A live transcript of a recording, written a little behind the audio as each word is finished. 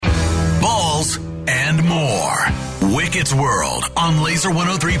and more. Wicked's World on Laser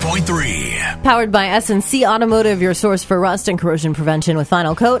 103.3. Powered by S&C Automotive, your source for rust and corrosion prevention with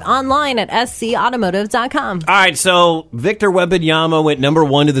Final Coat. Online at scautomotive.com. All right, so Victor Wembanyama went number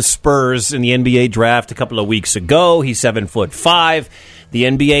 1 to the Spurs in the NBA draft a couple of weeks ago. He's 7'5". The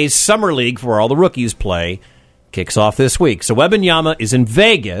NBA's Summer League, where all the rookies play, kicks off this week. So Wembanyama is in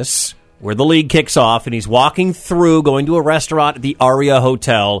Vegas, where the league kicks off, and he's walking through, going to a restaurant at the Aria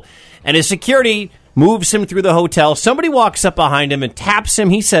Hotel, and his security moves him through the hotel. Somebody walks up behind him and taps him.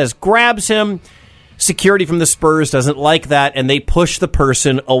 He says, grabs him. Security from the Spurs doesn't like that, and they push the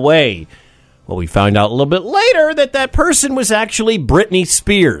person away. Well, we found out a little bit later that person was actually Britney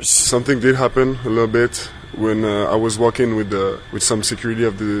Spears. Something did happen a little bit when I was walking with some security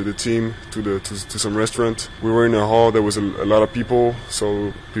of the team to some restaurant. We were in a hall. There was a lot of people,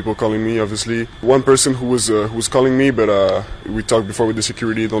 so people calling me. Obviously, one person who was calling me, but we talked before with the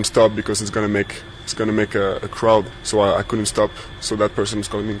security. Don't stop because it's gonna make a crowd. So I couldn't stop. So that person was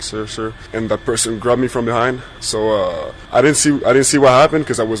calling me, sir, and that person grabbed me from behind. So I didn't see what happened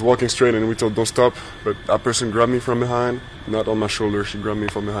because I was walking straight and we told don't stop. But that person grabbed me from behind, not on my shoulder. She grabbed me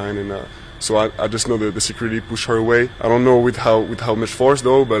from behind and. So I just know that the security pushed her away. I don't know with how much force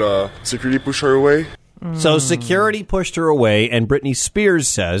though, but security pushed her away. So security pushed her away, and Britney Spears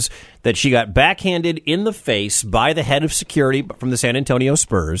says that she got backhanded in the face by the head of security from the San Antonio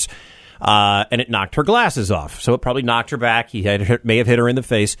Spurs, and it knocked her glasses off. So it probably knocked her back. He may have hit her in the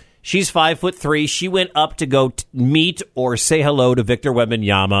face. She's 5'3". She went up to go meet or say hello to Victor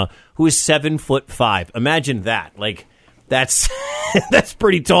Wembanyama, who is 7'5". Imagine that, That's that's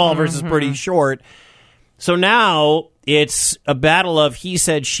pretty tall versus pretty short. So now it's a battle of he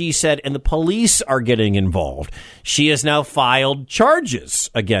said, she said, and the police are getting involved. She has now filed charges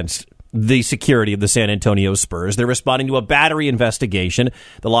against the security of the San Antonio Spurs. They're responding to a battery investigation.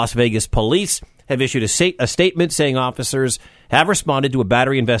 The Las Vegas police have issued a statement saying officers have responded to a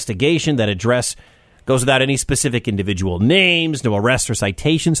battery investigation that goes without any specific individual names. No arrests or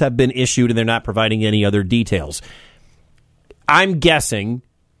citations have been issued, and they're not providing any other details. I'm guessing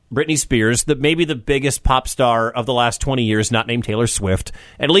Britney Spears, that maybe the biggest pop star of the last 20 years, not named Taylor Swift,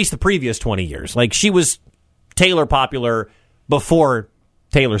 at least the previous 20 years. She was Taylor popular before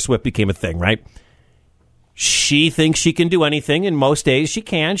Taylor Swift became a thing, right? She thinks she can do anything, and most days she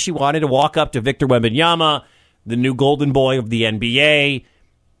can. She wanted to walk up to Victor Wembanyama, the new golden boy of the NBA.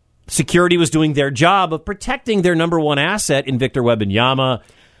 Security was doing their job of protecting their number one asset in Victor Wembanyama.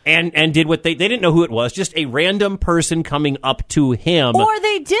 And did what they didn't know who it was, just a random person coming up to him. Or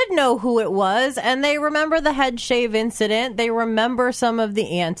they did know who it was, and they remember the head shave incident. They remember some of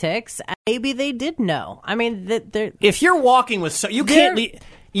the antics. Maybe they did know. I mean, if you're walking with you can't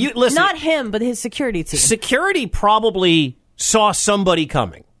listen. Not him, but his security team. Security probably saw somebody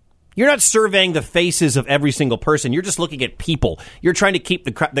coming. You're not surveying the faces of every single person. You're just looking at people. You're trying to keep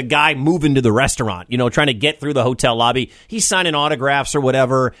the guy moving to the restaurant, trying to get through the hotel lobby. He's signing autographs or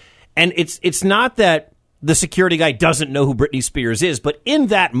whatever. And it's not that the security guy doesn't know who Britney Spears is, but in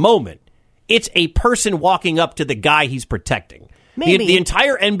that moment, it's a person walking up to the guy he's protecting. Maybe. The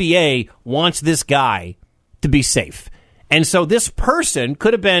entire NBA wants this guy to be safe. And so this person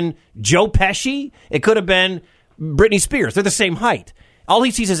could have been Joe Pesci. It could have been Britney Spears. They're the same height. All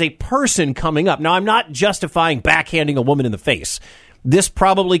he sees is a person coming up. Now, I'm not justifying backhanding a woman in the face. This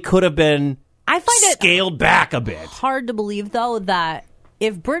probably could have been scaled back a bit. Hard to believe, though, that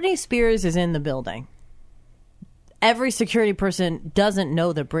if Britney Spears is in the building, every security person doesn't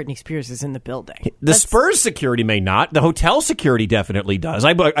know that Britney Spears is in the building. Spurs security may not. The hotel security definitely does.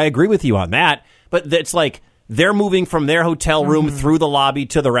 I agree with you on that. But it's like they're moving from their hotel room through the lobby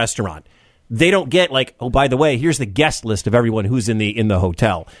to the restaurant. They don't get oh, by the way, here's the guest list of everyone who's in the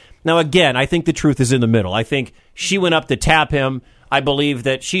hotel. Now, again, I think the truth is in the middle. I think she went up to tap him. I believe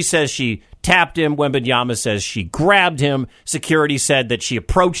that she says she tapped him. Wembanyama says she grabbed him. Security said that she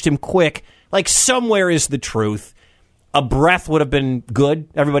approached him quick. Somewhere is the truth. A breath would have been good.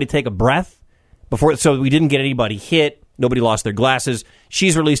 Everybody take a breath so we didn't get anybody hit. Nobody lost their glasses.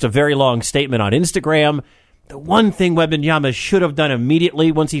 She's released a very long statement on Instagram. The one thing Wembanyama should have done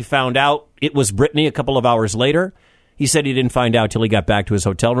immediately once he found out it was Britney a couple of hours later, he said he didn't find out till he got back to his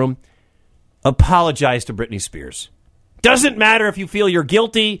hotel room. Apologize to Britney Spears. Doesn't matter if you feel you're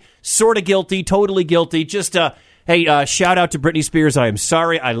guilty, sort of guilty, totally guilty. Just, shout out to Britney Spears. I am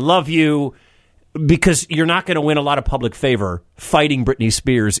sorry. I love you. Because you're not going to win a lot of public favor fighting Britney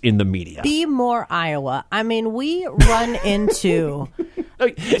Spears in the media. Be more Iowa. I mean, we run into...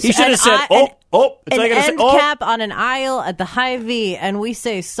 He should have said, an end cap on an aisle at the Hy-Vee, and we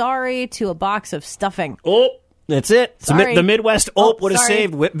say sorry to a box of stuffing. Oh, That's it. Sorry. The Midwest Ope would have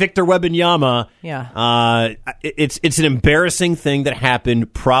saved Victor Wembanyama. Yeah. It's an embarrassing thing that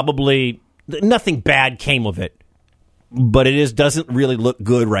happened. Probably nothing bad came of it, but it doesn't really look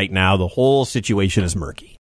good right now. The whole situation is murky.